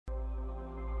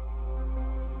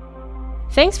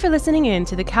Thanks for listening in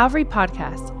to the Calvary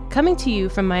Podcast, coming to you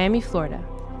from Miami, Florida.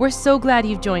 We're so glad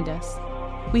you've joined us.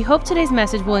 We hope today's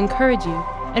message will encourage you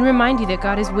and remind you that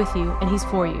God is with you and He's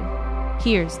for you.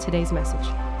 Here's today's message.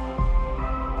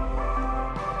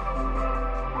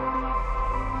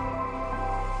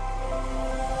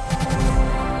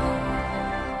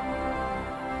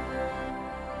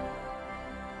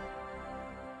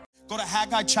 Go to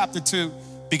Haggai chapter 2,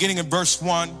 beginning in verse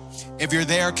 1. If you're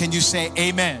there, can you say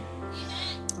amen?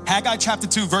 Haggai chapter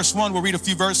 2, verse 1, we'll read a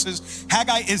few verses.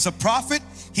 Haggai is a prophet.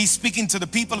 He's speaking to the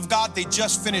people of God. They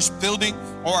just finished building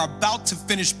or are about to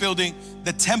finish building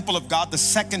the temple of God, the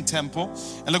second temple.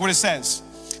 And look what it says.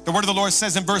 The word of the Lord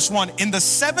says in verse 1, in the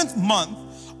 7th month,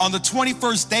 on the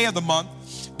 21st day of the month,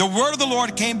 the word of the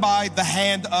Lord came by the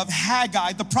hand of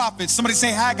Haggai the prophet. Somebody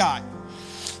say Haggai.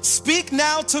 Speak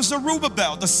now to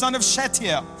Zerubbabel, the son of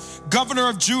Shealtiel, governor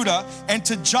of Judah, and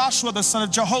to Joshua, the son of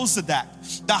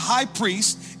Jehozadak, the high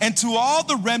priest, and to all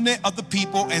the remnant of the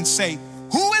people, and say,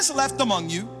 who is left among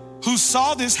you who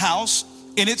saw this house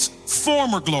in its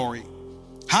former glory?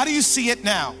 How do you see it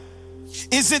now?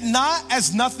 Is it not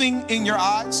as nothing in your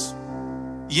eyes?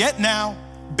 Yet now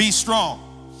be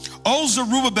strong. O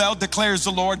Zerubbabel, declares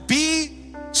the Lord,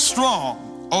 be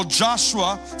strong. O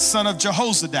Joshua, son of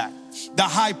Jehozadak, the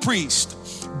high priest,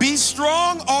 be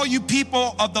strong, all you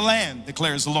people of the land,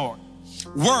 declares the Lord.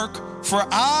 Work, for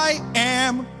I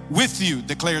am with you,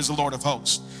 declares the Lord of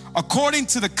hosts, according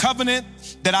to the covenant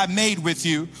that I made with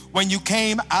you when you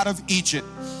came out of Egypt.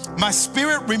 My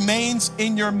spirit remains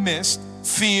in your midst,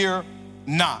 fear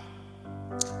not.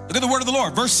 Look at the word of the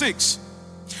Lord, verse 6.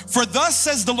 For thus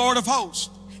says the Lord of hosts,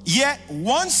 yet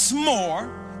once more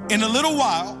in a little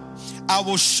while, I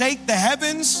will shake the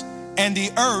heavens and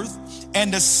the earth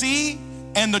and the sea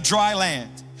and the dry land.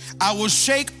 I will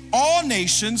shake all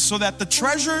nations so that the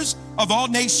treasures of all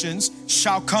nations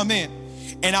shall come in.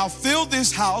 And I'll fill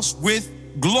this house with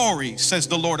glory, says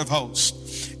the Lord of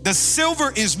hosts. The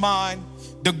silver is mine,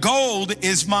 the gold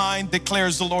is mine,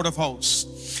 declares the Lord of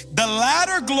hosts. The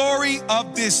latter glory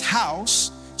of this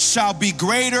house shall be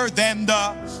greater than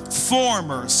the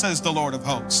former, says the Lord of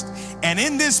hosts. And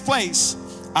in this place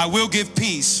I will give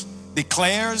peace,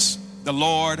 declares the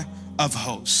Lord of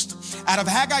hosts. Out of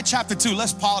Haggai chapter 2,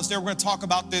 let's pause there. We're going to talk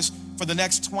about this for the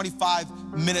next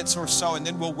 25 minutes or so, and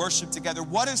then we'll worship together.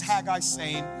 What is Haggai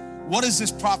saying? What does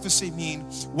this prophecy mean?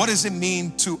 What does it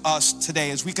mean to us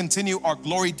today? As we continue our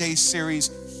Glory Days series,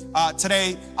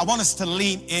 today I want us to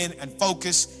lean in and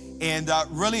focus, and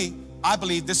really, I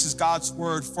believe this is God's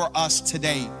word for us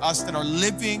today, us that are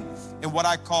living in what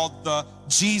I call the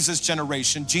Jesus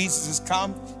generation. Jesus has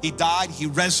come, He died, He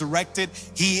resurrected.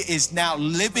 He is now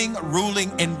living,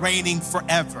 ruling, and reigning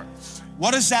forever.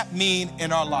 What does that mean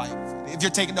in our life? If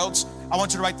you're taking notes, I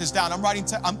want you to write this down.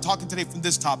 I'm talking today from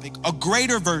this topic, a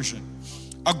greater version,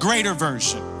 a greater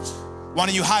version. Why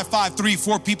don't you high five 3,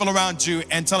 4 people around you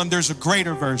and tell them there's a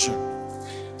greater version.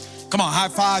 Come on, high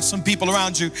five some people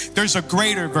around you. There's a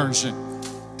greater version.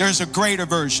 There's a greater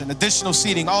version. Additional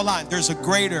seating, all line, there's a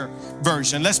greater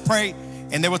version. Let's pray,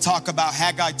 and then we'll talk about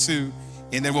Haggai 2,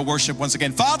 and then we'll worship once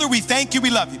again. Father, we thank you, we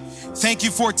love you. Thank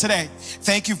you for today.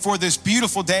 Thank you for this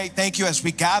beautiful day. Thank you as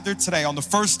we gather today on the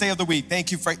first day of the week.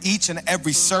 Thank you for each and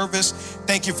every service.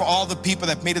 Thank you for all the people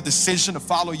that made a decision to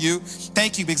follow you.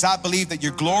 Thank you because I believe that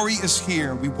your glory is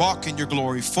here. We walk in your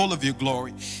glory, full of your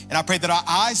glory. And I pray that our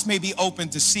eyes may be open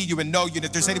to see you and know you. And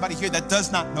if there's anybody here that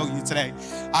does not know you today,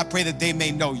 I pray that they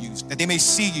may know you, that they may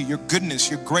see you, your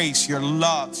goodness, your grace, your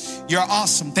love. You're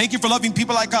awesome. Thank you for loving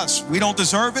people like us. We don't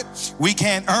deserve it. We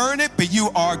can't earn it, but you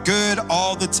are good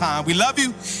all the time. We love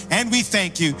you and we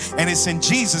thank you. And it's in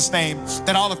Jesus' name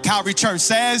that all of Calvary Church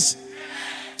says,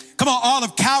 come on, all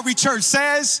of Calvary Church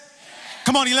says,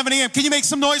 come on, 11 a.m. Can you make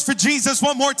some noise for Jesus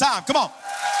one more time? Come on.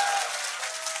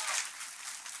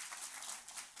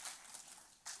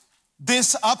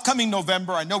 This upcoming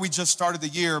November, I know we just started the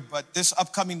year, but this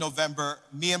upcoming November,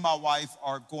 me and my wife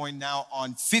are going now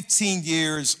on 15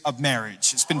 years of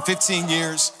marriage. It's been 15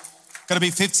 years. Gonna be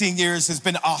 15 years. It's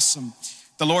been awesome.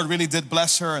 The Lord really did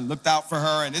bless her and looked out for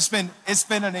her. And it's been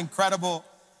an incredible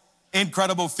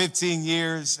 15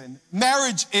 years. And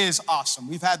marriage is awesome.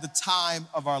 We've had the time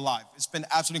of our life. It's been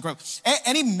absolutely incredible.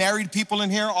 Any married people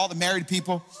in here? All the married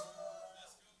people?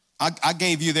 I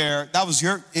gave you there. That was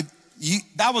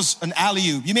that was an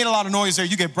alley-oop. You made a lot of noise there.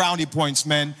 You get brownie points,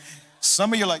 man.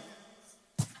 Some of you are like,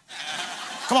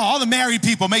 come on, all the married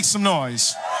people, make some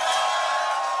noise.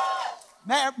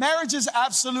 Marriage is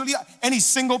absolutely, any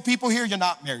single people here? You're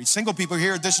not married. Single people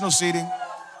here, additional seating.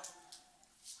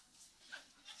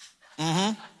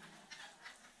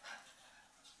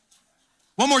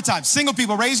 One more time. Single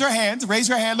people, raise your hand. Raise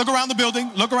your hand. Look around the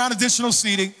building. Look around additional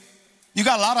seating. You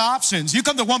got a lot of options. You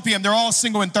come to 1 p.m., they're all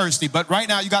single and thirsty. But right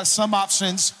now, you got some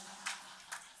options.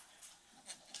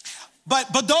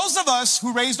 But those of us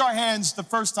who raised our hands the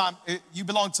first time, you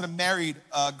belong to the married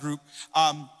group.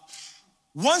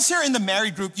 Once you're in the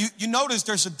married group, you notice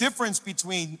there's a difference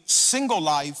between single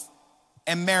life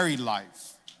and married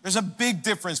life. There's a big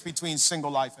difference between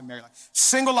single life and married life.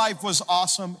 Single life was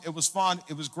awesome. It was fun.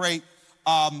 It was great.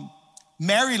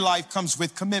 Married life comes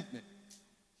with commitment.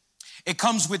 It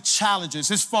comes with challenges.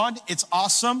 It's fun. It's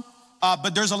awesome.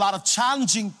 But there's a lot of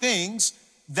challenging things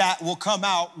that will come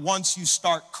out once you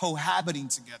start cohabiting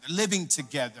together, living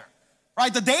together,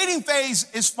 right? The dating phase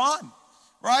is fun,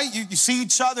 right? You see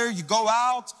each other, you go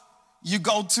out, you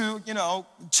go to,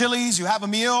 Chili's, you have a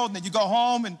meal, and then you go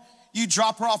home and you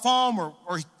drop her off home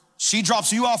or she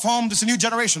drops you off home. This is a new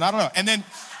generation, I don't know.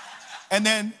 And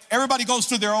then everybody goes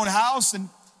to their own house and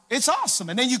it's awesome.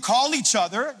 And then you call each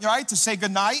other, right, to say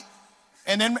goodnight.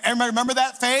 And then everybody remember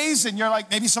that phase? And you're like,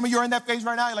 maybe some of you are in that phase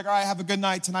right now. You're like, all right, have a good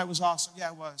night. Tonight was awesome.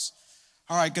 Yeah, it was.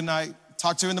 All right, good night.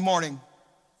 Talk to you in the morning.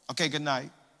 Okay, good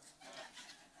night.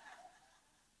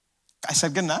 I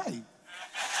said good night.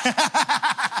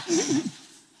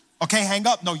 Okay, hang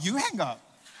up. No, you hang up.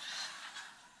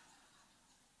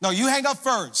 No, you hang up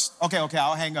first. Okay,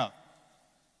 I'll hang up.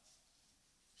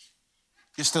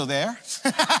 You're still there?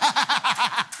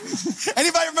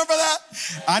 Anybody remember that?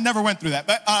 I never went through that,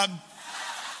 but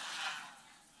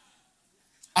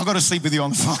I'll go to sleep with you on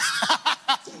the phone.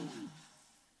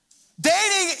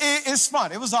 Dating is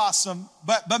fun. It was awesome,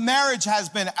 but marriage has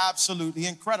been absolutely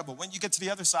incredible. When you get to the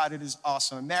other side, it is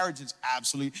awesome. Marriage is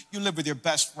absolutely, you live with your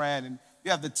best friend and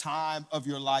you have the time of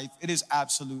your life. It is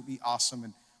absolutely awesome.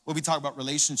 And we'll be talking about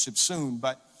relationships soon,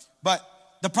 but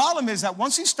the problem is that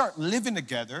once you start living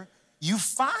together, you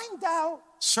find out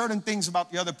certain things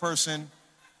about the other person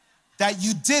that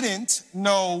you didn't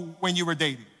know when you were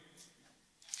dating.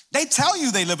 They tell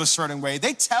you they live a certain way.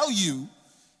 They tell you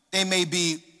they may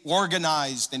be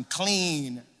organized and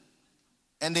clean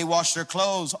and they wash their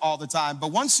clothes all the time.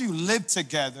 But once you live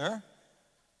together,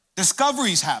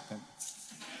 discoveries happen.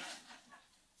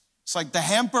 It's like the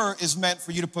hamper is meant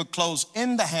for you to put clothes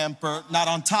in the hamper, not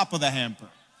on top of the hamper.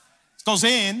 It goes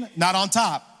in, not on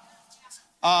top.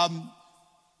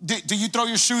 Do you throw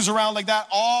your shoes around like that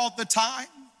all the time?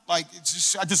 Like,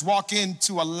 I just walk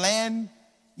into a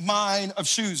landmine of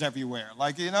shoes everywhere.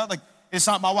 Like, it's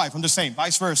not my wife. I'm just saying,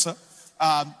 vice versa.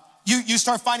 You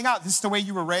start finding out this is the way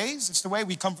you were raised. It's the way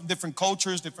we come from different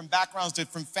cultures, different backgrounds,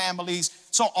 different families.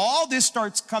 So all this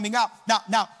starts coming out.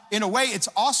 Now, in a way, it's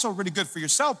also really good for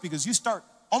yourself because you start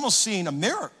almost seeing a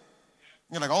mirror.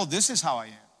 You're like, oh, this is how I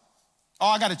am. Oh,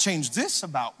 I got to change this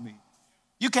about me.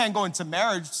 You can't go into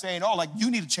marriage saying, oh, like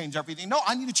you need to change everything. No,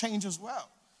 I need to change as well.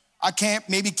 I can't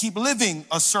maybe keep living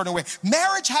a certain way.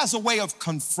 Marriage has a way of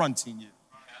confronting you.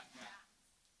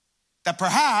 That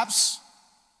perhaps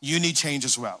you need change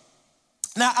as well.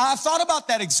 Now, I thought about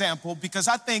that example because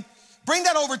I think, bring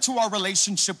that over to our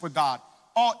relationship with God.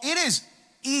 Oh, it is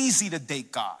easy to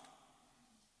date God.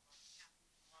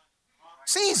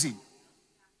 It's easy.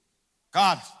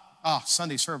 God,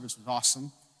 Sunday service was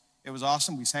awesome. It was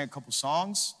awesome. We sang a couple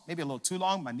songs, maybe a little too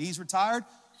long. My knees were tired,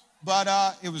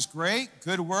 but it was great.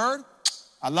 Good word.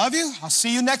 I love you. I'll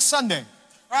see you next Sunday.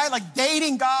 Right? Like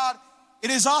dating God, it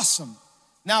is awesome.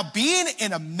 Now, being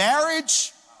in a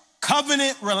marriage,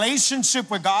 covenant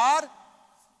relationship with God,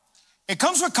 it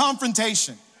comes with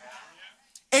confrontation.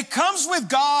 It comes with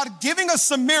God giving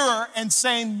us a mirror and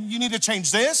saying, you need to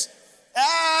change this.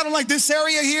 I don't like this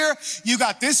area here. You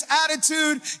got this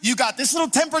attitude. You got this little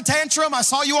temper tantrum. I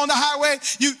saw you on the highway.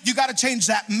 You got to change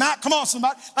that. Come on,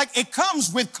 somebody. Like it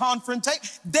comes with confrontation.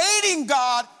 Dating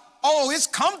God, it's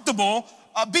comfortable.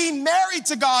 Being married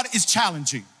to God is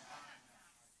challenging.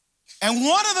 And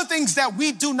one of the things that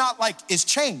we do not like is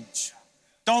change.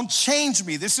 Don't change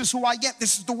me. This is who I am.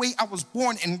 This is the way I was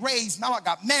born and raised. Now I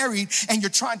got married and you're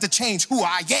trying to change who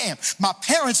I am. My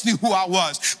parents knew who I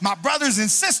was. My brothers and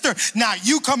sisters. Now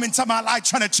you come into my life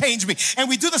trying to change me. And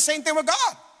we do the same thing with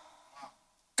God.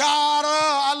 God,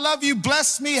 I love you.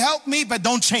 Bless me, help me, but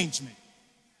don't change me.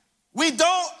 We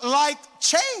don't like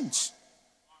change.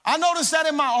 I noticed that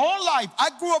in my own life. I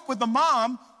grew up with a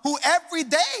mom who every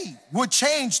day would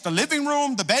change the living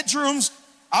room, the bedrooms.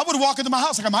 I would walk into my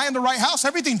house, like, am I in the right house?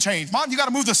 Everything changed. Mom, you got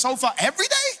to move the sofa every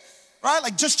day, right?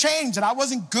 Like, just change. And I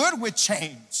wasn't good with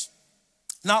change.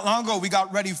 Not long ago, we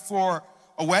got ready for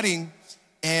a wedding,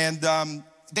 and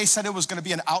they said it was going to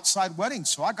be an outside wedding.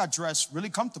 So I got dressed really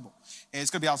comfortable. And it's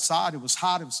going to be outside. It was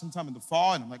hot. It was sometime in the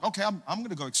fall. And I'm like, okay, I'm going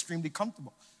to go extremely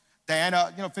comfortable.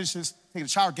 Diana, finishes taking a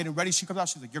shower, getting ready. She comes out,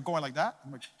 she's like, you're going like that?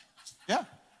 I'm like, yeah.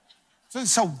 So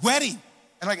it's a wedding.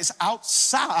 And like, it's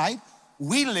outside.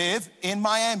 We live in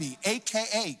Miami,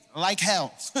 AKA like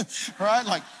hell, right?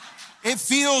 Like, it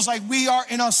feels like we are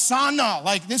in a sauna.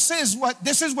 Like, this is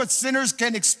what sinners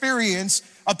can experience,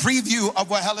 a preview of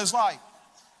what hell is like.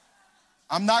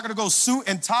 I'm not gonna go suit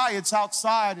and tie, it's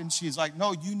outside. And she's like,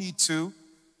 no, you need to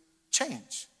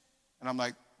change. And I'm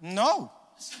like, no.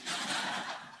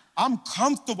 I'm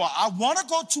comfortable. I wanna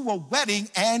go to a wedding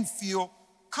and feel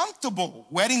comfortable.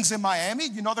 Weddings in Miami,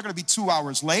 they're gonna be 2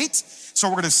 hours late. So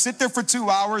we're gonna sit there for 2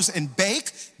 hours and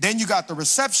bake. Then you got the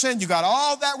reception, you got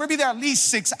all that. We're gonna be there at least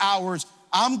 6 hours.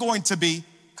 I'm going to be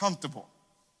comfortable.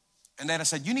 And then I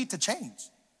said, you need to change.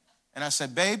 And I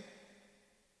said, babe,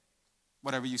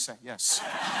 whatever you say, yes.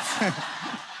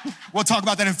 We'll talk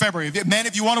about that in February. Man,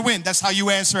 if you wanna win, that's how you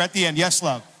answer at the end, yes,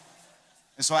 love.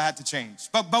 And so I had to change.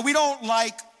 But we don't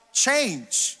like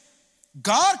change.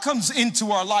 God comes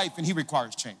into our life and he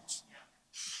requires change.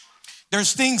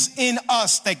 There's things in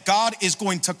us that God is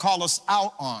going to call us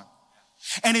out on.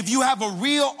 And if you have a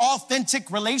real authentic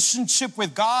relationship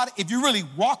with God, if you really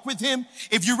walk with him,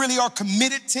 if you really are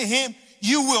committed to him,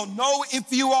 you will know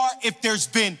if there's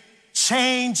been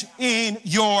change in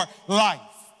your life.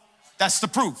 That's the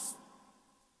proof,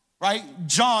 right?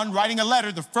 John writing a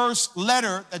letter, the first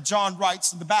letter that John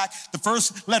writes in the back, the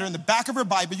first letter in the back of your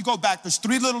Bible, you go back, there's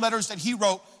 3 little letters that he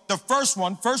wrote. The first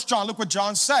one, 1 John, look what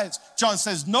John says. John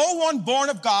says, no one born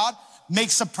of God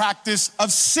makes a practice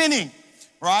of sinning,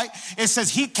 right? It says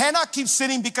he cannot keep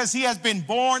sinning because he has been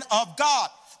born of God.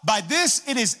 By this,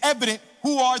 it is evident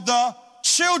who are the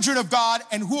children of God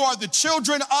and who are the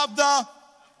children of the,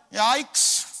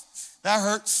 yikes, that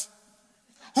hurts.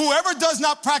 Whoever does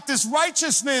not practice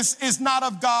righteousness is not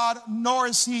of God, nor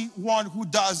is the one who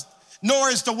does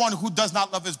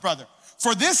not love his brother.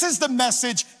 For this is the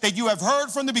message that you have heard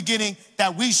from the beginning,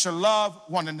 that we should love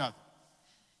one another.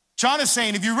 John is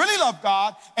saying, if you really love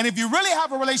God, and if you really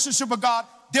have a relationship with God,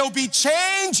 there'll be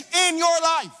change in your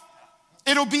life.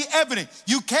 It'll be evident.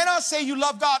 You cannot say you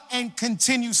love God and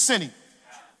continue sinning.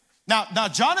 Now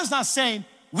John is not saying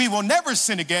we will never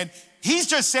sin again. He's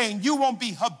just saying you won't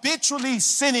be habitually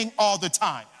sinning all the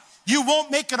time. You won't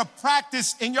make it a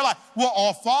practice in your life. We'll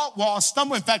all fall, we'll all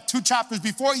stumble. In fact, 2 chapters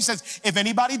before, he says, if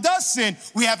anybody does sin,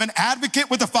 we have an advocate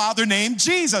with the Father named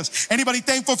Jesus. Anybody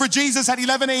thankful for Jesus at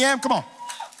 11 a.m.? Come on.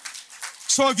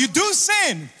 So if you do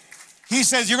sin, he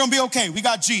says, you're gonna be okay. We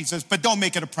got Jesus, but don't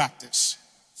make it a practice.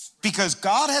 Because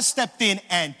God has stepped in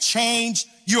and changed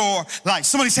your life.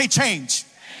 Somebody say change.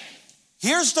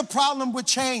 Here's the problem with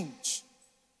change.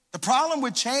 The problem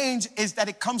with change is that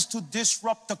it comes to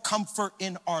disrupt the comfort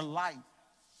in our life.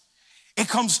 It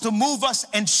comes to move us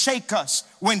and shake us.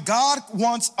 When God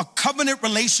wants a covenant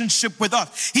relationship with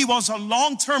us, he wants a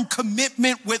long-term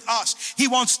commitment with us. He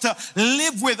wants to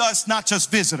live with us, not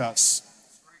just visit us.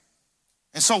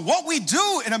 And so what we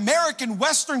do in American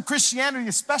Western Christianity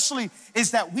especially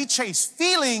is that we chase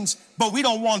feelings, but we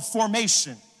don't want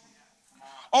formation.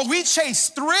 Or we chase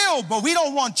thrill, but we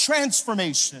don't want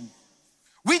transformation.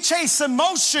 We chase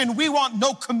emotion, we want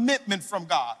no commitment from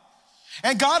God.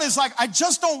 And God is like, I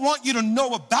just don't want you to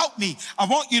know about me. I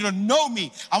want you to know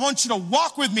me. I want you to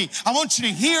walk with me. I want you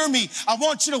to hear me. I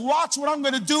want you to watch what I'm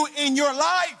gonna do in your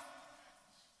life.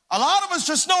 A lot of us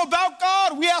just know about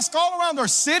God. We ask all around our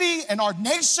city and our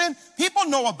nation, people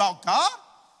know about God.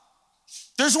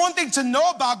 There's one thing to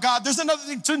know about God. There's another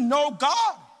thing to know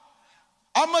God.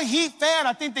 I'm a Heat fan.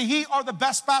 I think the Heat are the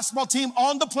best basketball team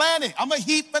on the planet. I'm a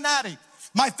Heat fanatic.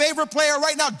 My favorite player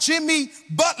right now, Jimmy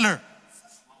Butler.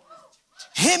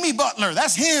 Jimmy Butler,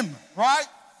 that's him, right?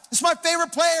 It's my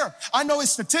favorite player. I know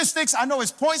his statistics. I know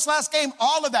his points last game,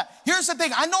 all of that. Here's the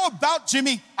thing. I know about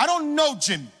Jimmy. I don't know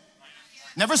Jimmy.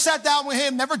 Never sat down with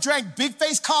him, never drank big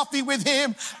face coffee with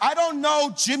him. I don't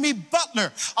know Jimmy Butler.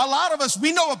 A lot of us,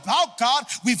 we know about God.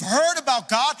 We've heard about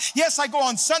God. Yes, I go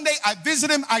on Sunday, I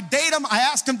visit him, I date him, I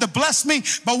ask him to bless me,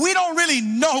 but we don't really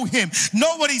know him,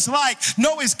 know what he's like,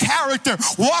 know his character,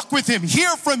 walk with him,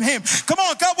 hear from him. Come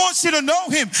on, God wants you to know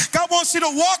him. God wants you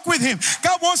to walk with him.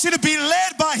 God wants you to be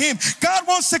led by him. God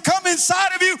wants to come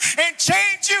inside of you and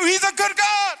change you. He's a good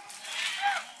God.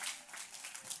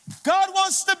 God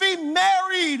wants to be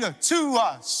married to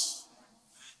us.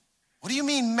 What do you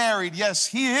mean married? Yes,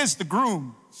 he is the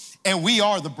groom and we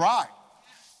are the bride.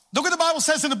 Look what the Bible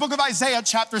says in the book of Isaiah,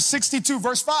 chapter 62,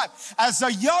 verse 5. As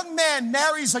a young man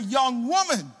marries a young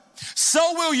woman,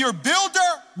 so will your builder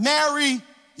marry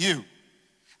you.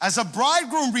 As a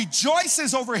bridegroom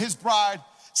rejoices over his bride,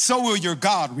 so will your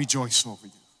God rejoice over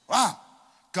you. Wow.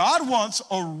 God wants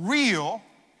a real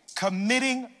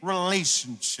committing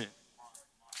relationship.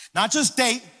 Not just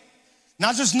date,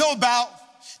 not just know about,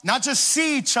 not just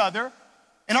see each other.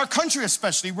 In our country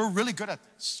especially, we're really good at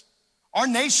this. Our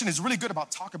nation is really good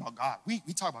about talking about God. We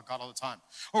talk about God all the time.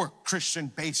 We're a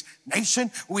Christian-based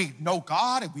nation. We know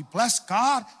God and we bless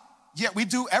God, yet we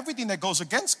do everything that goes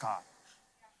against God.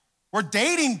 We're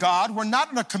dating God. We're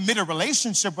not in a committed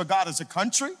relationship with God as a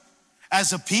country,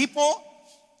 as a people.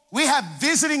 We have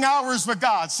visiting hours with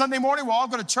God. Sunday morning, we'll all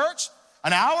go to church,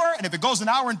 an hour, and if it goes an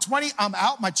hour and 20, I'm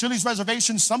out. My Chili's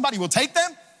reservation, somebody will take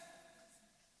them.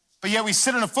 But yet we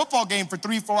sit in a football game for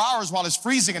 3-4 hours while it's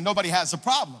freezing and nobody has a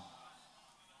problem.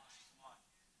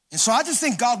 And so I just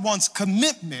think God wants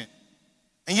commitment.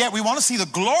 And yet we want to see the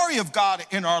glory of God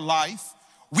in our life.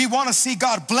 We want to see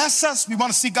God bless us. We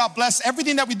want to see God bless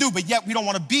everything that we do, but yet we don't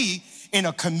want to be in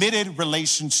a committed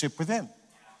relationship with him.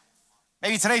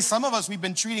 Maybe today, some of us, we've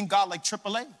been treating God like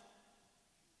AAA.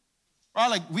 Right?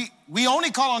 Like we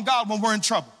only call on God when we're in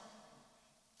trouble.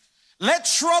 Let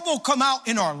trouble come out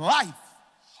in our life.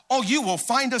 Oh, you will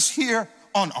find us here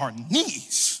on our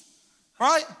knees,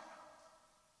 right?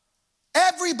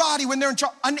 Everybody, when they're in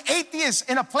trouble, an atheist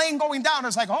in a plane going down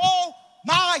is like, oh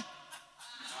my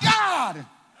God.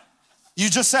 You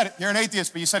just said it, you're an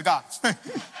atheist, but you said God,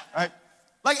 right?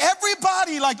 Like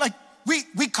everybody, like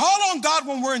we call on God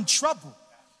when we're in trouble.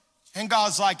 And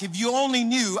God's like, if you only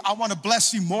knew, I want to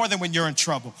bless you more than when you're in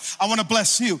trouble. I want to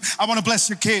bless you. I want to bless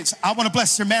your kids. I want to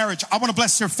bless your marriage. I want to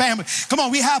bless your family. Come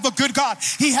on, we have a good God.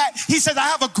 He said, I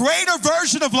have a greater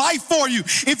version of life for you.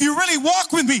 If you really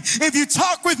walk with me, if you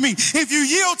talk with me, if you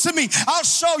yield to me, I'll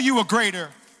show you a greater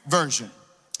version.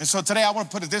 And so today I want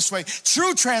to put it this way.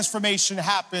 True transformation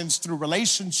happens through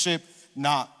relationship,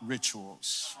 not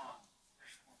rituals.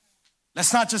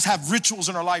 Let's not just have rituals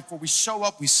in our life where we show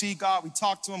up, we see God, we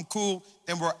talk to him, cool,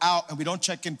 then we're out and we don't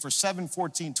check in for 7,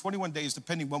 14, 21 days,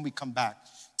 depending when we come back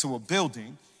to a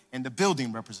building, and the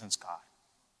building represents God.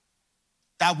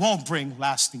 That won't bring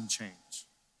lasting change.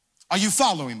 Are you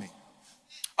following me?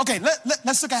 Okay,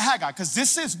 let's look at Haggai, because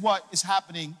this is what is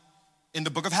happening in the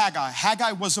book of Haggai.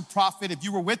 Haggai was a prophet. If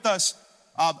you were with us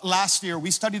last year, we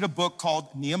studied a book called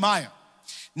Nehemiah.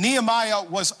 Nehemiah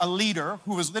was a leader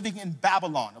who was living in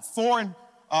Babylon, a foreign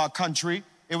country.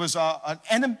 It was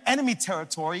an enemy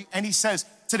territory. And he says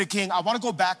to the king, I want to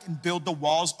go back and build the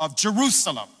walls of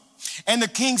Jerusalem. And the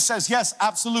king says, yes,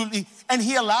 absolutely. And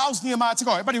he allows Nehemiah to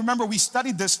go. Everybody remember, we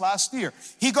studied this last year.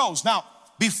 He goes. Now,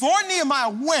 before Nehemiah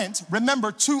went,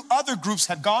 remember, 2 other groups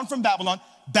had gone from Babylon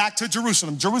back to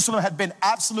Jerusalem. Jerusalem had been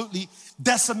absolutely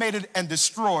decimated and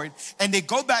destroyed. And they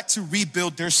go back to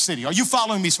rebuild their city. Are you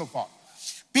following me so far?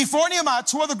 Before Nehemiah,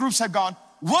 2 other groups had gone.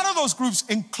 One of those groups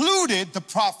included the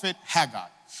prophet Haggai.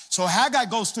 So Haggai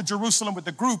goes to Jerusalem with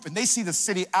the group, and they see the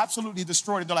city absolutely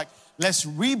destroyed. And they're like, let's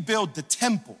rebuild the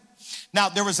temple. Now,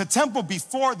 there was a temple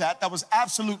before that was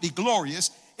absolutely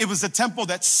glorious. It was the temple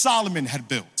that Solomon had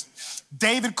built.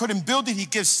 David couldn't build it. He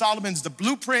gives Solomon the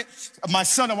blueprint. My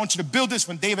son, I want you to build this.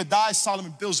 When David dies,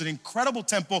 Solomon builds an incredible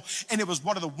temple, and it was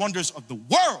one of the wonders of the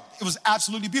world. It was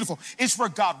absolutely beautiful. It's where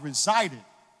God resided.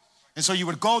 And so you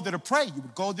would go there to pray. You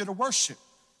would go there to worship.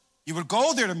 You would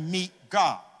go there to meet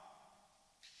God.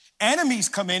 Enemies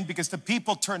come in because the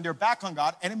people turn their back on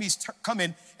God. Enemies come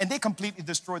in and they completely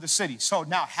destroy the city. So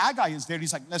now Haggai is there.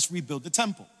 He's like, let's rebuild the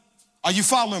temple. Are you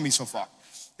following me so far?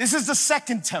 This is the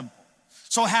second temple.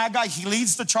 So Haggai, he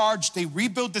leads the charge. They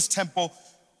rebuild this temple.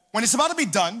 When it's about to be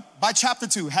done, by chapter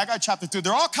 2, Haggai chapter 2,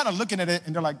 they're all kind of looking at it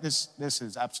and they're like, this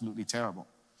is absolutely terrible.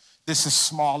 This is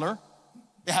smaller.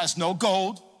 It has no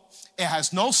gold. It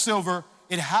has no silver.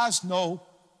 It has no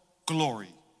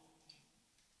glory.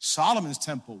 Solomon's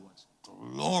temple was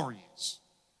glorious.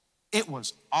 It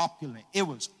was opulent. It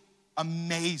was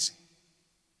amazing.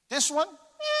 This one,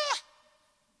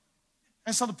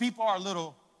 And so the people are a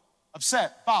little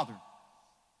upset, bothered.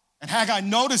 And Haggai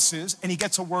notices, and he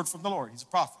gets a word from the Lord. He's a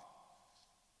prophet.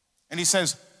 And he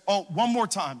says, oh, one more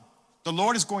time. The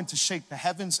Lord is going to shake the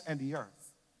heavens and the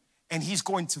earth, and he's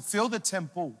going to fill the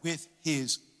temple with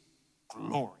his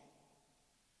glory.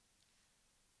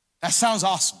 That sounds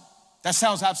awesome. That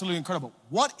sounds absolutely incredible.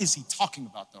 What is he talking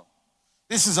about, though?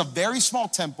 This is a very small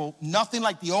temple, nothing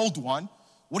like the old one.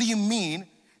 What do you mean?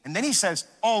 And then he says,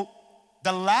 oh,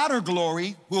 the latter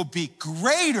glory will be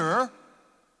greater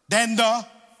than the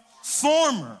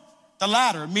former. The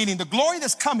latter, meaning the glory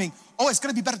that's coming, oh, it's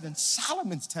going to be better than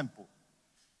Solomon's temple.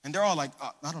 And they're all like,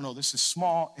 I don't know, this is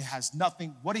small. It has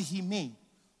nothing. What did he mean?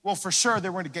 Well, for sure, they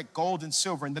were going to get gold and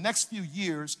silver. In the next few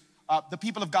years, the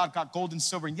people of God got gold and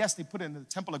silver. And yes, they put it in the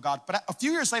temple of God. But a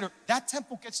few years later, that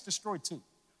temple gets destroyed too.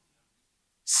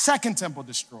 Second temple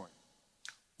destroyed.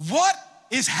 What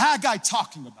is Haggai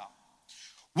talking about?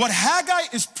 What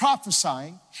Haggai is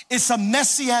prophesying is a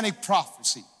messianic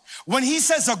prophecy. When he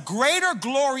says a greater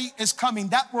glory is coming,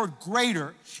 that word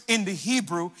greater in the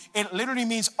Hebrew, it literally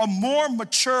means a more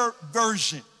mature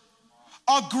version.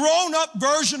 A grown-up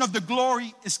version of the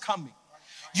glory is coming.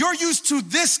 You're used to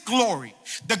this glory.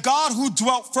 The God who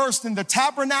dwelt first in the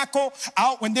tabernacle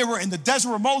out when they were in the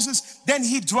desert with Moses, then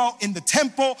he dwelt in the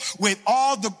temple with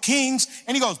all the kings.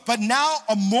 And he goes, but now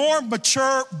a more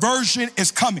mature version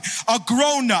is coming. A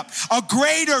grown-up, a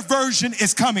greater version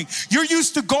is coming. You're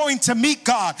used to going to meet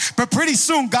God, but pretty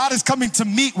soon God is coming to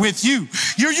meet with you.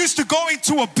 You're used to going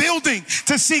to a building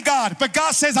to see God, but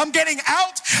God says, I'm getting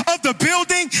out of the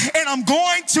building and I'm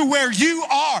going to where you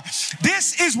are.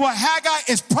 This is what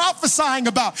Haggai is prophesying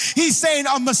about. He's saying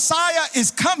a Messiah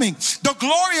is coming. The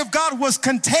glory of God was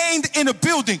contained in a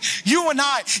building. You and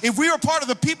I, if we were part of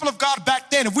the people of God back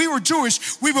then, if we were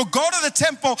Jewish, we would go to the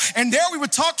temple and there we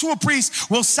would talk to a priest,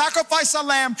 we'll sacrifice a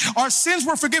lamb, our sins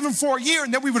were forgiven for a year,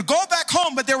 and then we would go back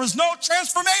home, but there was no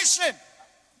transformation.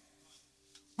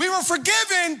 We were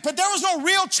forgiven, but there was no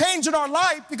real change in our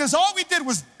life because all we did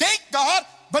was date God,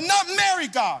 but not marry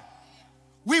God.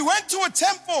 We went to a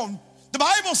temple. The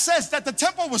Bible says that the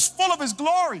temple was full of his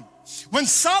glory. When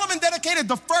Solomon dedicated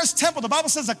the first temple, the Bible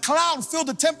says a cloud filled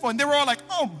the temple and they were all like,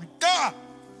 oh my God,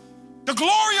 the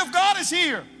glory of God is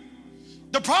here.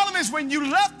 The problem is when you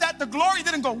left that, the glory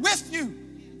didn't go with you.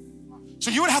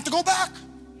 So you would have to go back.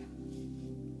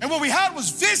 And what we had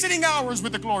was visiting hours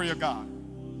with the glory of God.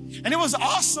 And it was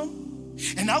awesome.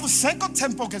 And now the second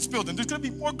temple gets built and there's gonna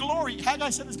be more glory. Haggai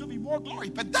said there's gonna be more glory,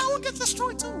 but that one gets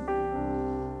destroyed too.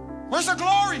 Where's the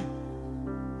glory?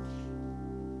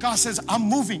 God says, I'm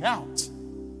moving out.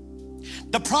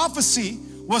 The prophecy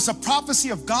was a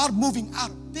prophecy of God moving out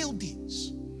of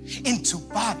buildings into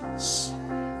bodies.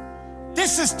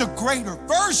 This is the greater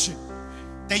version,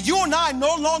 that you and I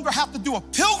no longer have to do a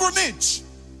pilgrimage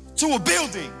to a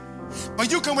building,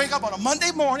 but you can wake up on a Monday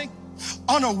morning,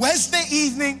 on a Wednesday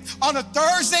evening, on a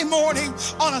Thursday morning,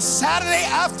 on a Saturday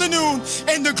afternoon,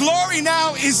 and the glory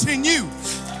now is in you.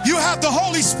 You have the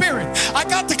Holy Spirit. I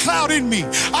got the cloud in me.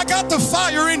 I got the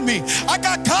fire in me. I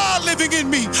got God living in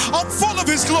me. I'm full of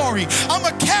his glory. I'm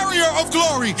a carrier of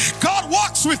glory. God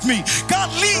walks with me.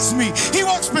 God leads me. He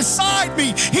walks beside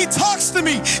me. He talks to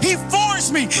me. He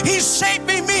forms me. He's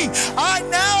shaping me. I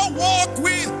now walk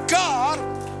with God,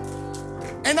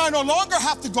 and I no longer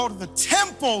have to go to the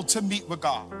temple to meet with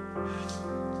God.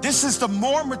 This is the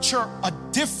more mature, a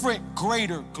different,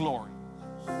 greater glory.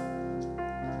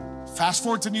 Fast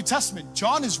forward to New Testament.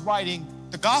 John is writing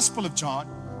the Gospel of John.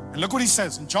 And look what he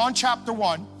says in John chapter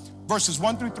 1, verses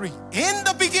 1 through 3. In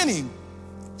the beginning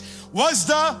was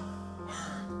the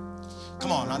Word.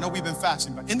 Come on, I know we've been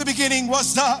fasting, but in the beginning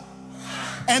was the Word.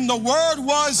 And the Word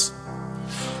was,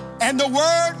 and the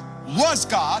Word was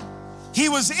God. He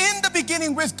was in the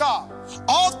beginning with God.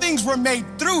 All things were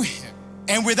made through him.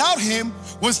 And without him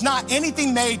was not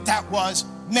anything made that was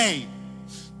made.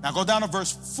 Now go down to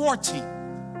verse 14.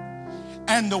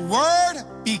 And the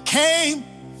Word became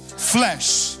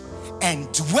flesh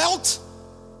and dwelt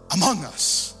among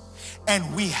us.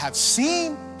 And we have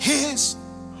seen his,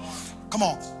 come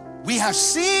on, we have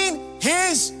seen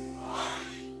his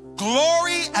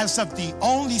glory as of the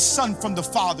only Son from the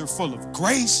Father, full of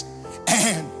grace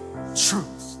and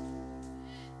truth.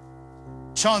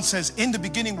 John says, in the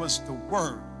beginning was the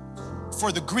Word.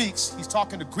 For the Greeks, he's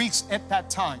talking to Greeks at that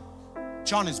time.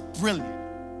 John is brilliant.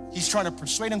 He's trying to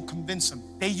persuade them, convince them.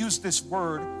 They use this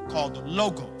word called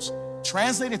logos.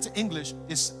 Translated to English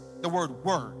is the word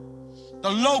word. The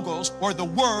logos, or the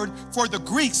word, for the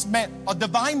Greeks meant a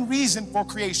divine reason for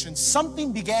creation.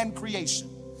 Something began creation.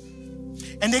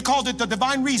 And they called it the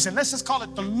divine reason. Let's just call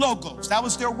it the logos. That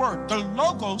was their word. The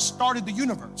logos started the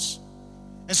universe.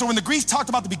 And so when the Greeks talked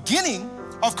about the beginning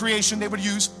of creation, they would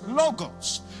use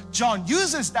logos. John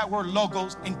uses that word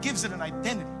logos and gives it an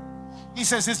identity. He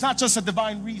says it's not just a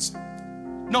divine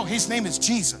reason. No, his name is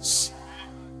Jesus.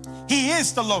 He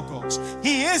is the logos.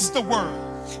 He is the word.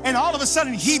 And all of a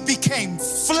sudden he became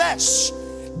flesh.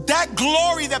 That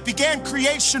glory that began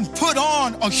creation put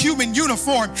on a human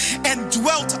uniform and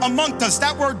dwelt among us.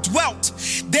 That word dwelt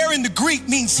there in the Greek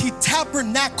means he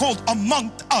tabernacled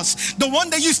among us. The one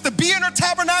that used to be in a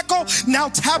tabernacle now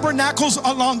tabernacles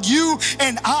along you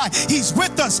and I. He's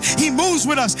with us. He moves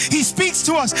with us. He speaks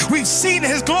to us. We've seen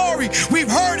his glory. We've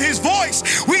heard his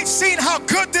voice. We've seen how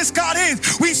good this God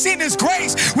is. We've seen his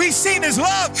grace. We've seen his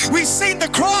love. We've seen the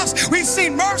cross. We've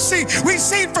seen mercy. We've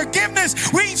seen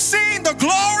forgiveness. We've seen the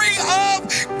glory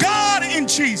of God in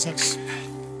Jesus.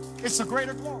 It's a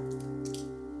greater glory.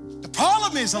 The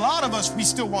problem is a lot of us, we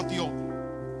still want the old.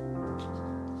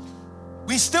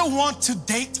 We still want to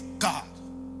date God.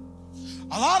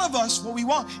 A lot of us, what we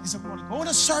want is that we want to go in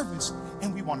a service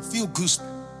and we want to feel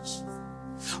goosebumps.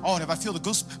 Oh, and if I feel the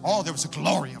goosebumps, oh, there was the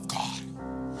glory of God.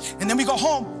 And then we go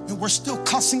home and we're still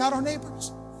cussing out our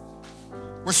neighbors.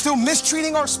 We're still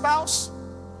mistreating our spouse.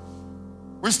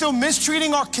 We're still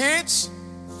mistreating our kids.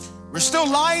 We're still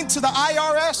lying to the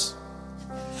IRS.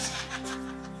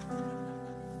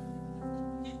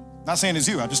 Not saying it's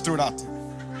you, I just threw it out there.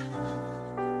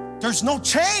 There's no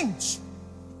change.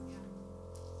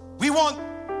 We want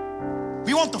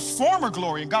the former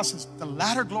glory, and God says the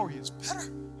latter glory is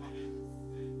better.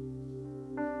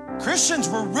 Christians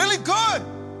were really good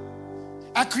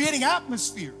at creating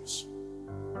atmospheres.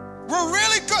 We're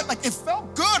really good. Like, it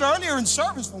felt good earlier in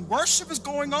service when worship is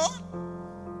going on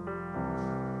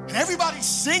and everybody's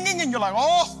singing and you're like,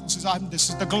 oh, this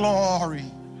is the glory.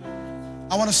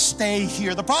 I want to stay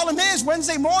here. The problem is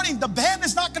Wednesday morning, the band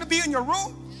is not going to be in your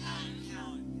room.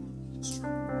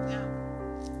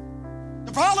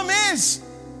 The problem is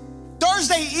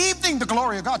Thursday evening, the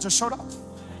glory of God just showed up.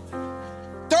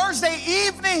 Thursday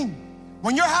evening,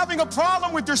 when you're having a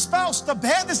problem with your spouse, the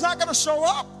band is not going to show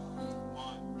up.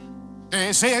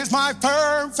 This is my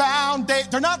firm foundation.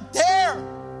 They're not there.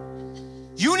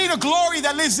 You need a glory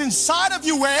that lives inside of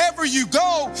you wherever you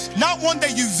go, not one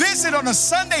that you visit on a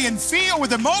Sunday and feel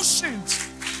with emotions.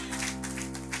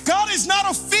 God is not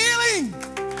a feeling.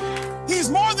 He's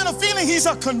more than a feeling. He's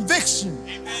a conviction.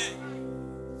 Amen.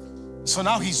 So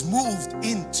now he's moved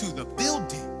into the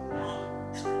building.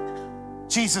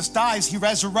 Jesus dies, he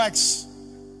resurrects.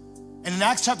 And in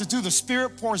Acts chapter 2, the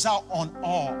Spirit pours out on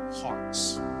all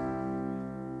hearts.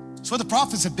 That's what the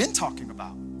prophets have been talking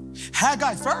about.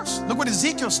 Haggai first. Look what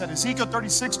Ezekiel said, Ezekiel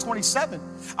 36:27.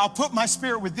 I'll put my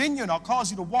spirit within you and I'll cause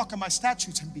you to walk in my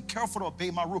statutes and be careful to obey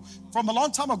my rule. From a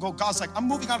long time ago, God's like, I'm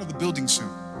moving out of the building soon.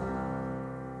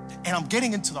 And I'm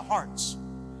getting into the hearts.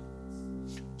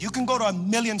 You can go to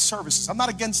 1,000,000 services. I'm not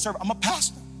against service. I'm a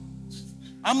pastor.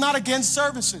 I'm not against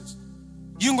services.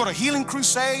 You can go to healing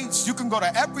crusades. You can go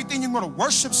to everything. You can go to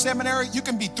worship seminary. You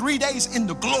can be 3 days in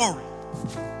the glory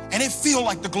and it feel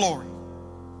like the glory.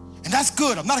 And that's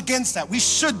good. I'm not against that. We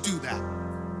should do that.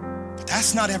 But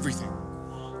that's not everything.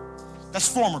 That's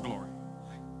former glory.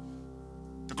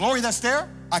 The glory that's there,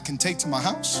 I can take to my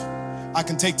house. I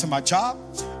can take to my job.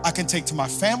 I can take to my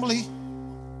family.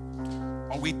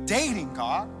 Are we dating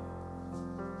God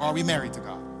or are we married to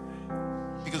God?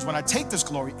 Because when I take this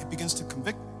glory, it begins to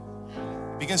convict me.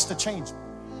 It begins to change me.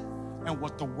 And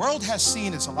what the world has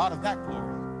seen is a lot of that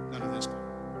glory, none of this glory.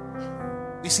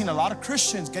 We've seen a lot of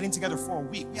Christians getting together for a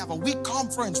week. We have a week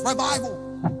conference, revival.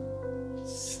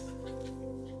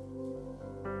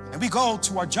 And we go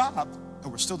to our job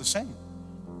and we're still the same.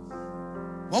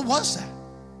 What was that?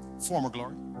 Former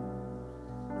glory.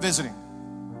 Visiting,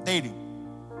 dating.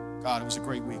 God, it was a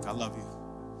great week. I love you.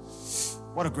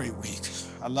 What a great week.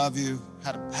 I love you.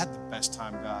 Had the best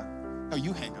time, God. No,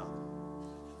 you hang up.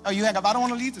 No, you hang up. I don't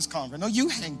want to leave this conference. No, you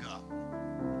hang up.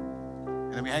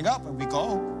 And then we hang up and we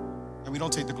go. And we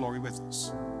don't take the glory with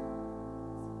us.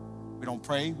 We don't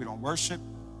pray, we don't worship.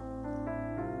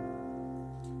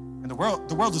 And the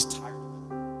world is tired of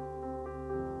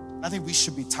it. I think we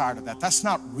should be tired of that. That's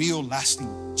not real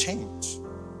lasting change.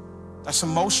 That's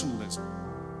emotionalism,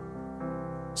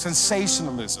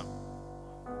 sensationalism.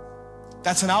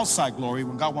 That's an outside glory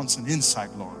when God wants an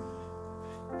inside glory.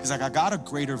 He's like, I got a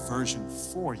greater version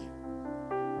for you.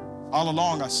 All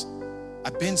along,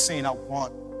 I've been saying I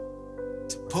want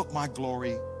to put my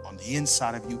glory on the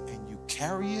inside of you and you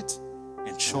carry it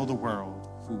and show the world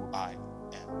who I am.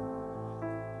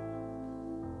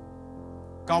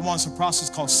 God wants a process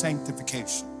called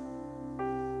sanctification.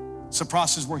 It's a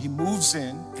process where he moves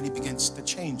in and he begins to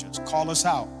change us, call us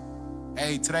out.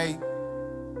 Hey, today,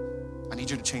 I need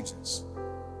you to change this.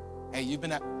 Hey, you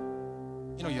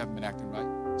haven't been acting right.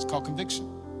 It's called conviction.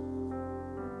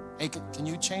 Hey, can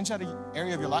you change that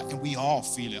area of your life? And we all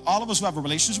feel it. All of us who have a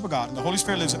relationship with God and the Holy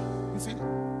Spirit lives in it, we feel it.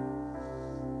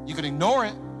 You can ignore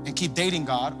it and keep dating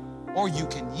God, or you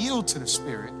can yield to the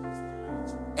Spirit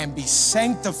and be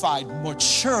sanctified,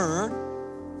 matured,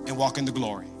 and walk in the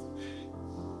glory.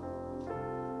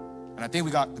 And I think we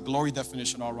got the glory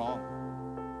definition all wrong.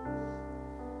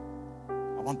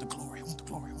 I want the glory, I want the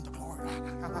glory, I want the glory.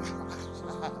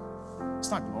 It's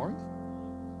not glory.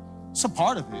 It's a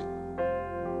part of it.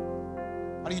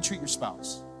 How do you treat your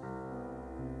spouse?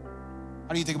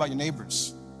 How do you think about your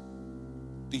neighbors?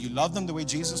 Do you love them the way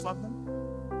Jesus loved them?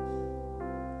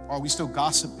 Or are we still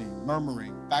gossiping,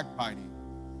 murmuring, backbiting?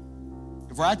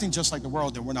 If we're acting just like the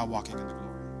world, then we're not walking in the glory.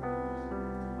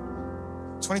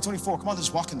 2024, come on,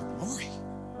 let's walk in the glory.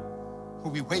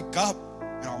 Where we wake up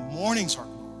And our mornings are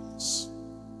glorious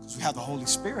because we have the Holy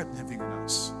Spirit living in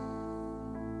us.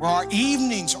 Where our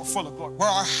evenings are full of glory, where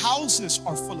our houses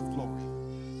are full of glory.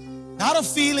 Not a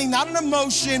feeling, not an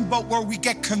emotion, but where we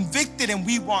get convicted and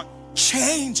we want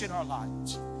change in our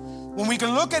lives. When we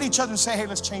can look at each other and say, hey,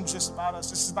 let's change this about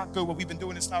us. This is not good. What we've been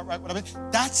doing is not right. Whatever.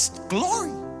 That's glory.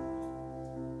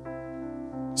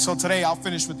 So today I'll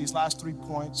finish with these last 3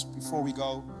 points before we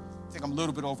go. I think I'm a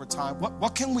little bit over time.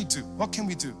 What can we do? What can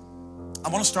we do? I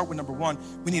want to start with number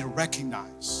 1. We need to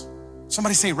recognize.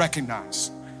 Somebody say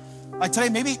recognize. Like today,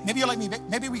 maybe you're like me.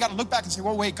 Maybe we got to look back and say,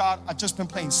 well, wait, God, I've just been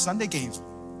playing Sunday games.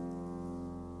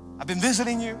 I've been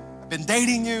visiting you. I've been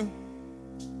dating you.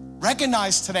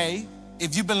 Recognize today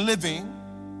if you've been living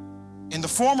in the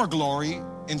former glory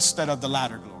instead of the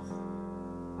latter glory.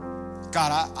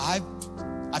 God,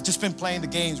 I've just been playing the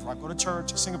games where I go to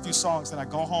church, I sing a few songs, then I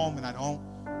go home and I don't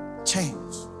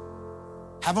change.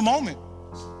 Have a moment.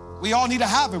 We all need to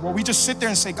have it where we just sit there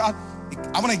and say, God,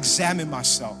 I want to examine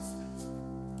myself.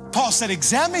 Paul said,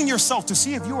 examine yourself to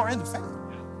see if you are in the faith.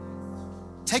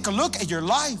 Take a look at your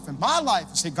life and my life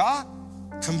and say, God,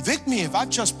 convict me if I've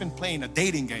just been playing a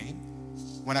dating game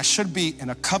when I should be in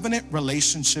a covenant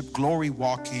relationship, glory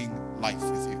walking life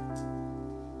with you.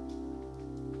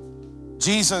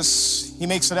 Jesus, he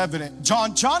makes it evident.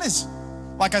 John is,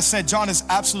 like I said, John is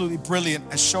absolutely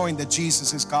brilliant at showing that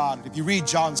Jesus is God. And if you read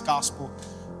John's gospel,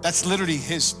 that's literally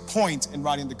his point in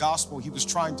writing the gospel. He was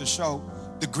trying to show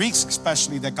the Greeks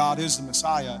especially that God is the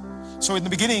Messiah. So in the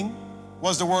beginning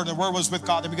was the Word, and the Word was with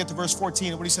God. Then we get to verse 14,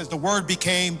 and when he says, the Word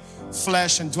became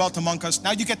flesh and dwelt among us.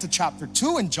 Now you get to chapter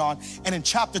 2 in John, and in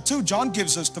chapter 2, John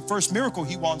gives us the first miracle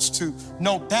he wants to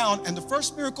note down, and the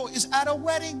first miracle is at a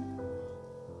wedding,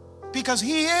 because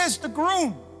he is the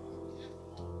groom.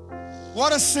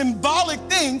 What a symbolic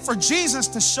thing for Jesus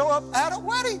to show up at a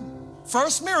wedding.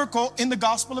 First miracle in the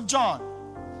Gospel of John.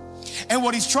 And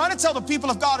what he's trying to tell the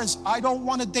people of God is, I don't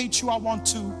want to date you, I want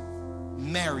to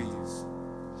marry you.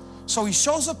 So he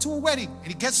shows up to a wedding, and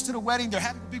he gets to the wedding, they're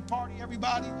having a big party,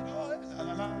 everybody, you know,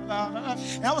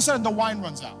 and all of a sudden the wine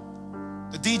runs out.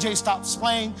 The DJ stops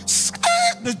playing,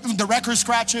 the record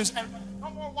scratches, everybody,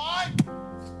 no more wine.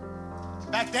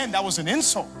 Back then, that was an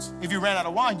insult if you ran out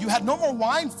of wine. You had no more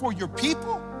wine for your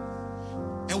people.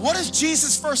 And what is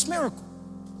Jesus' first miracle?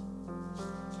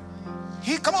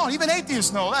 Come on, even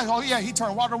atheists know. Oh yeah, he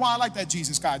turned water to wine. I like that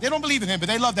Jesus guy. They don't believe in him, but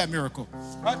they love that miracle,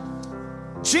 right?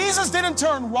 Jesus didn't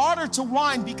turn water to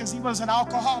wine because he was an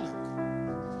alcoholic.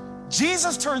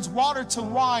 Jesus turns water to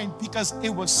wine because it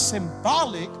was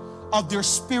symbolic of their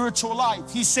spiritual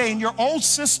life. He's saying your old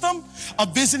system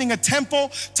of visiting a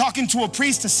temple, talking to a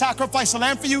priest to sacrifice a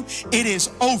lamb for you, it is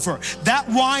over. That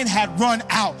wine had run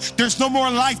out. There's no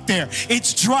more life there.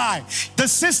 It's dry. The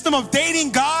system of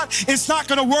dating God, it's not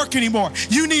going to work anymore.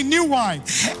 You need new wine.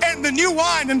 And the new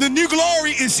wine and the new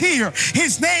glory is here.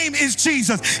 His name is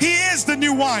Jesus. He is the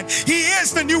new wine. He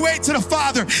is the new way to the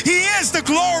Father. He is the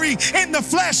glory in the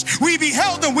flesh. We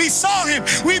beheld him. We saw him.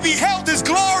 We beheld his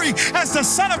glory as the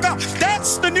Son of God.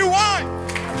 That's the new wine.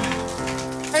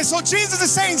 And so Jesus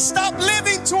is saying, stop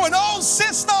living to an old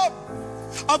system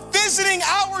of visiting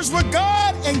hours with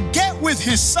God and get with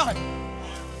his Son,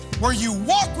 where you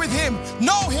walk with him,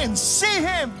 know him, see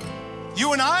him.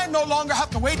 You and I no longer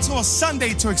have to wait till a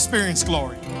Sunday to experience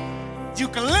glory. You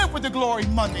can live with the glory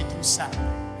Monday through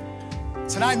Saturday.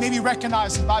 Tonight, maybe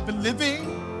recognize if I've been living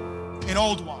in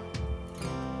old wine.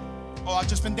 Oh, I've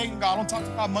just been dating God. I don't talk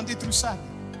to God Monday through Saturday.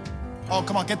 Oh,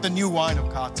 come on, get the new wine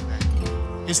of God today.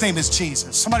 His name is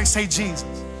Jesus. Somebody say Jesus.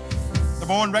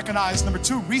 Number 1, recognize. Number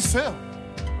 2, refill.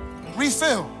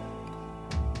 Refill.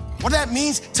 What that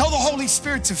means, tell the Holy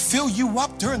Spirit to fill you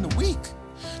up during the week.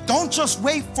 Don't just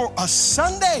wait for a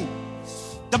Sunday.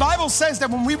 The Bible says that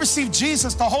when we receive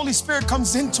Jesus, the Holy Spirit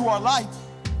comes into our life.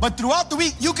 But throughout the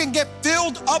week, you can get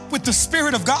filled up with the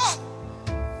Spirit of God.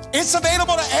 It's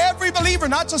available to every believer,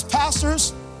 not just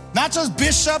pastors, not just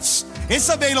bishops.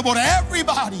 It's available to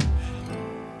everybody.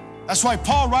 That's why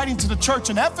Paul, writing to the church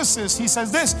in Ephesus, he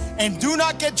says this, and do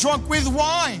not get drunk with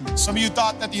wine. Some of you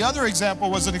thought that the other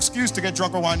example was an excuse to get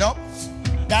drunk with wine. No,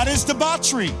 that is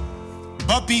debauchery.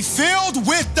 But be filled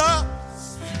with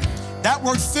that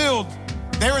word filled,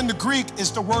 there in the Greek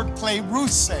is the word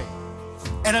plerusē.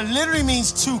 And it literally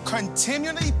means to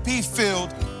continually be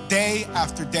filled day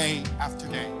after day after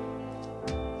day.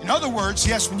 In other words,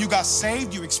 yes, when you got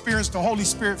saved, you experienced the Holy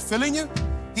Spirit filling you.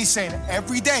 He's saying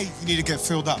every day you need to get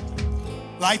filled up.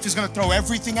 Life is going to throw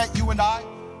everything at you and I.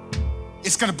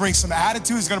 It's going to bring some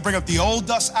attitude. It's going to bring up the old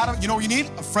dust out of it. You know what you need?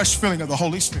 A fresh filling of the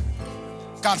Holy Spirit.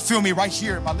 God, fill me right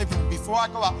here in my living room. Before I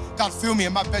go out, God, fill me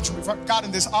in my bedroom. Before, God,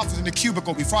 in this office, in the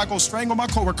cubicle. Before I go strangle my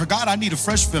coworker, God, I need a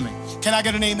fresh filling. Can I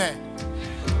get an amen?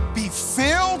 Be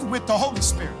filled with the Holy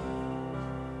Spirit.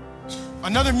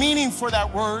 Another meaning for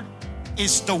that word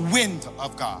is the wind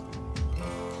of God.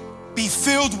 Be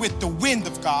filled with the wind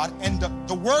of God. And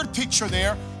the word picture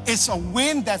there is a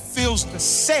wind that fills the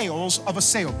sails of a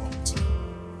sailboat.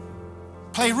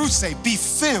 Play root say, be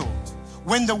filled.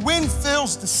 When the wind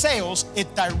fills the sails,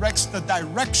 it directs the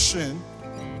direction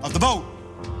of the boat.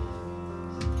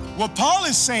 What Paul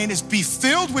is saying is be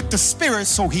filled with the Spirit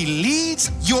so he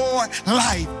leads your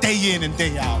life day in and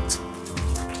day out.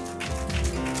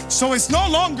 So it's no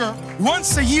longer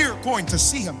once a year going to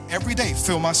see him. Every day,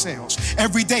 fill my sails.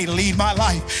 Every day, lead my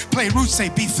life. Play root, say,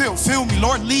 be filled. Fill me,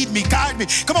 Lord, lead me, guide me.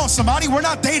 Come on, somebody, we're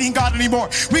not dating God anymore.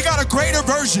 We got a greater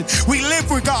version. We live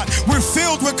with God. We're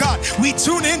filled with God. We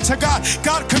tune into God.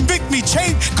 God, convict me,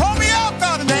 change. Call me out,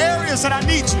 God, in the areas that I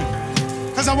need you.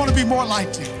 Because I want to be more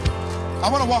like you. I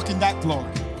want to walk in that glory.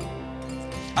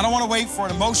 I don't want to wait for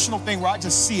an emotional thing where I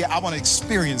just see it. I want to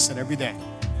experience it every day.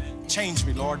 Change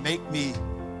me, Lord. Make me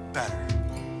better.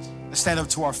 Let's stand up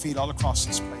to our feet all across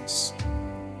this place.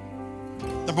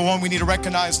 Number one, we need to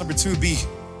recognize. Number two, be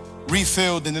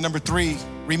refilled. And then number three,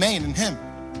 remain in him.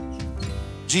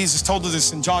 Jesus told us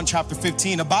this in John chapter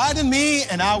 15. Abide in me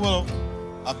and I will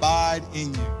abide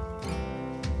in you.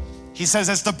 He says,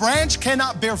 as the branch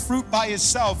cannot bear fruit by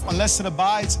itself unless it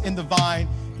abides in the vine,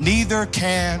 neither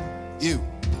can you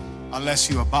unless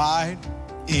you abide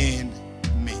in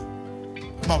me.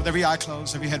 Come on, with every eye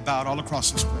closed, every head bowed all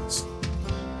across this place.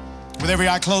 With every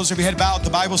eye closed, every head bowed, the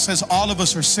Bible says all of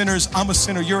us are sinners. I'm a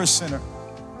sinner, you're a sinner.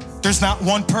 There's not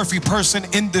one perfect person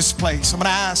in this place. I'm gonna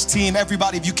ask team,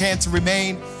 everybody, if you can, to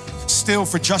remain still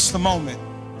for just a moment.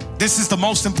 This is the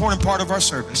most important part of our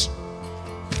service.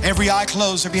 Every eye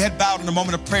closed, every head bowed in a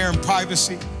moment of prayer and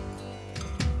privacy.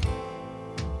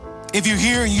 If you're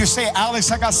here and you say,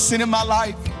 Alex, I got sin in my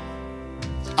life.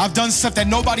 I've done stuff that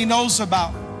nobody knows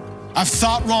about. I've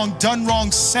thought wrong, done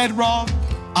wrong, said wrong.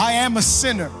 I am a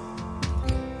sinner.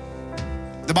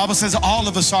 The Bible says all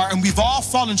of us are, and we've all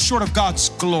fallen short of God's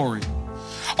glory.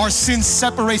 Our sin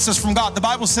separates us from God. The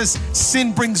Bible says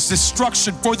sin brings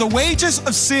destruction. For the wages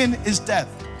of sin is death.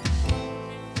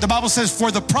 The Bible says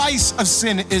for the price of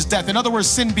sin is death. In other words,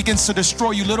 sin begins to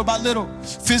destroy you little by little.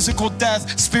 Physical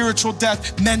death, spiritual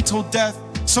death, mental death.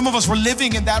 Some of us were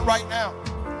living in that right now.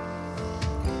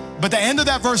 But the end of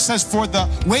that verse says, for the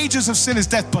wages of sin is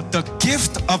death, but the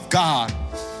gift of God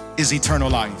is eternal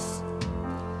life.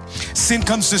 Sin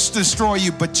comes to destroy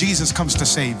you, but Jesus comes to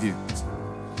save you.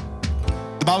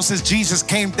 The Bible says Jesus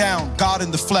came down, God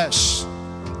in the flesh.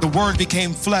 The Word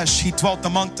became flesh. He dwelt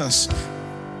among us.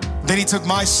 Then he took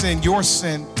my sin, your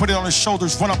sin, put it on his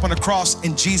shoulders, went up on the cross,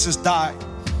 and Jesus died.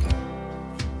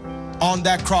 On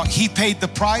that cross, he paid the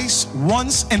price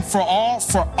once and for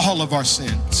all of our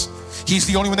sins. He's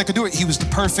the only one that could do it. He was the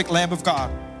perfect Lamb of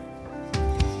God.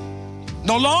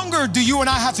 No longer do you and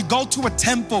I have to go to a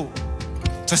temple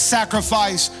to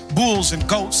sacrifice bulls and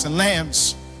goats and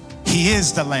lambs. He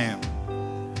is the Lamb.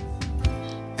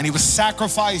 And he was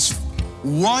sacrificed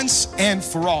once and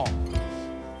for all.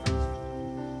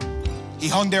 He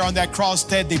hung there on that cross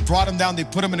dead. They brought him down, they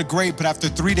put him in a grave, but after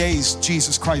 3 days,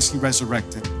 Jesus Christ, he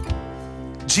resurrected.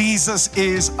 Jesus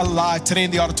is alive. Today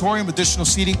in the auditorium, additional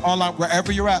seating, online,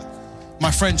 wherever you're at.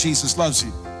 My friend, Jesus loves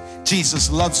you.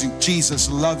 Jesus loves you. Jesus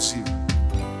loves you.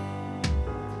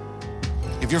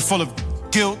 If you're full of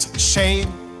guilt, shame,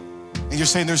 and you're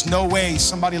saying there's no way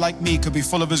somebody like me could be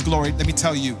full of his glory, let me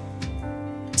tell you,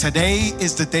 today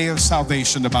is the day of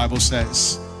salvation, the Bible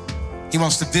says. He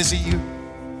wants to visit you.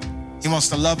 He wants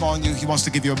to love on you. He wants to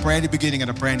give you a brand new beginning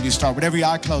and a brand new start. With every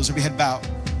eye closed, every head bowed.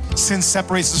 Sin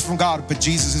separates us from God, but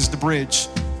Jesus is the bridge.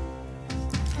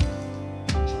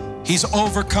 He's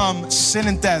overcome sin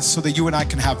and death so that you and I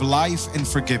can have life and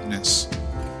forgiveness.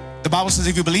 The Bible says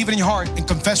if you believe in your heart and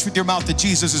confess with your mouth that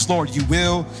Jesus is Lord, you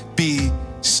will be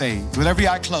saved. With every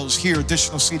eye closed, here,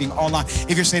 additional seating online.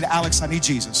 If you're saying, Alex, I need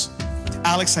Jesus.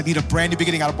 Alex, I need a brand new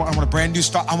beginning. I want a brand new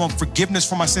start. I want forgiveness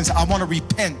for my sins. I want to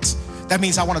repent. That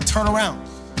means I want to turn around.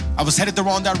 I was headed the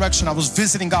wrong direction. I was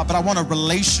visiting God, but I want a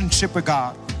relationship with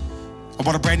God. I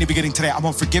want a brand new beginning today. I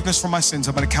want forgiveness for my sins.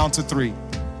 I'm going to count to 3.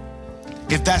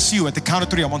 If that's you, at the count of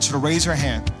 3, I want you to raise your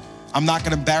hand. I'm not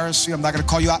going to embarrass you. I'm not going to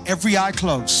call you out. Every eye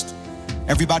closed.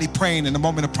 Everybody praying in a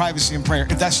moment of privacy and prayer.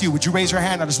 If that's you, would you raise your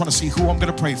hand? I just want to see who I'm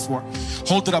going to pray for.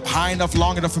 Hold it up high enough,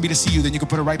 long enough for me to see you. Then you can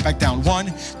put it right back down.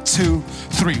 1, 2,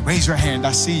 3. Raise your hand.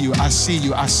 I see you. I see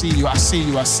you. I see you. I see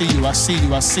you. I see you. I see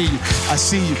you. I see you. I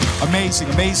see you. Amazing,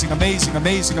 amazing, amazing,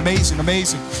 amazing, amazing,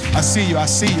 amazing. I see you. I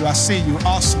see you. I see you.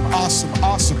 Awesome, awesome,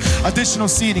 awesome. Additional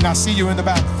seating. I see you in the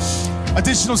back.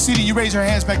 Additional seating. You raise your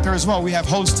hands back there as well. We have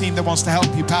host team that wants to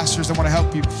help you. Pastors that want to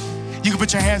help you. You can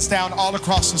put your hands down all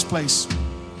across this place.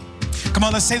 Come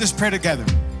on, let's say this prayer together.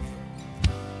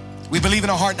 We believe in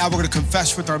our heart, now we're going to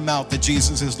confess with our mouth that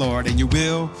Jesus is Lord, and you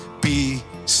will be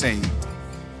saved.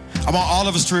 I want all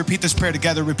of us to repeat this prayer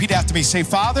together. Repeat after me. Say,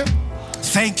 Father,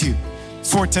 thank you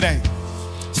for today.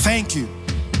 Thank you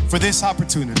for this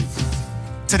opportunity.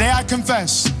 Today I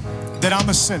confess that I'm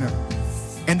a sinner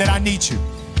and that I need you.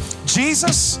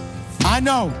 Jesus, I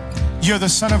know you're the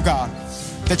Son of God,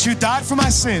 that you died for my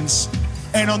sins,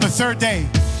 and on the third day,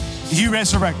 you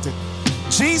resurrected.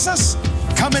 Jesus,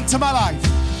 come into my life.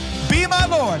 Be my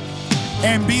Lord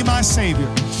and be my Savior.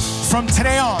 From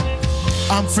today on,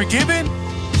 I'm forgiven,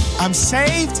 I'm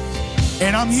saved,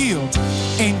 and I'm healed.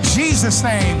 In Jesus'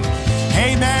 name,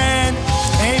 amen,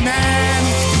 amen,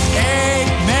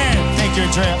 amen. Thank you,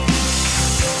 Andrea.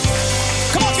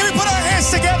 Come on, can we put our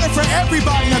hands together for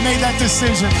everybody that made that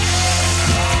decision?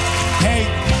 Hey,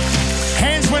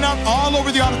 hands went up all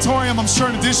over the auditorium. I'm sure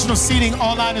an additional seating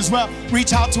online as well.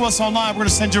 Reach out to us online. We're going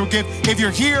to send you a gift. If you're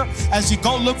here, as you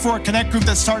go look for a Connect group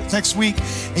that starts next week,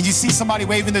 and you see somebody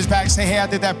waving this bag, say, hey, I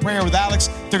did that prayer with Alex.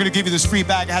 They're going to give you this free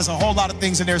bag. It has a whole lot of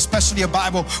things in there, especially a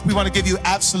Bible. We want to give you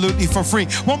absolutely for free.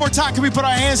 One more time, can we put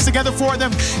our hands together for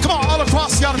them? Come on, all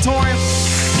across the auditorium.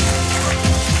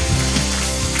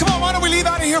 Come on, why don't we leave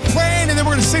out of here praying, and then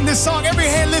we're going to sing this song. Every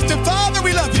hand lifted. Father,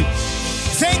 we love you.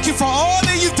 Thank you for all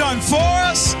that you've done for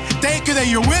us. Thank you that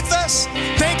you're with us.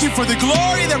 Thank you for the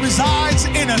glory that resides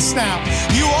in us now.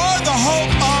 You are the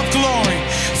hope of glory.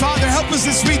 Father, help us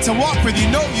this week to walk with you,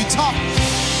 know you, talk,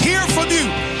 hear from you.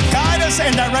 Guide us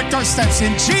and direct our steps.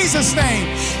 In Jesus' name,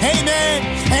 amen,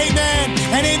 amen,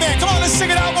 and amen. Come on, let's sing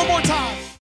it out one more time.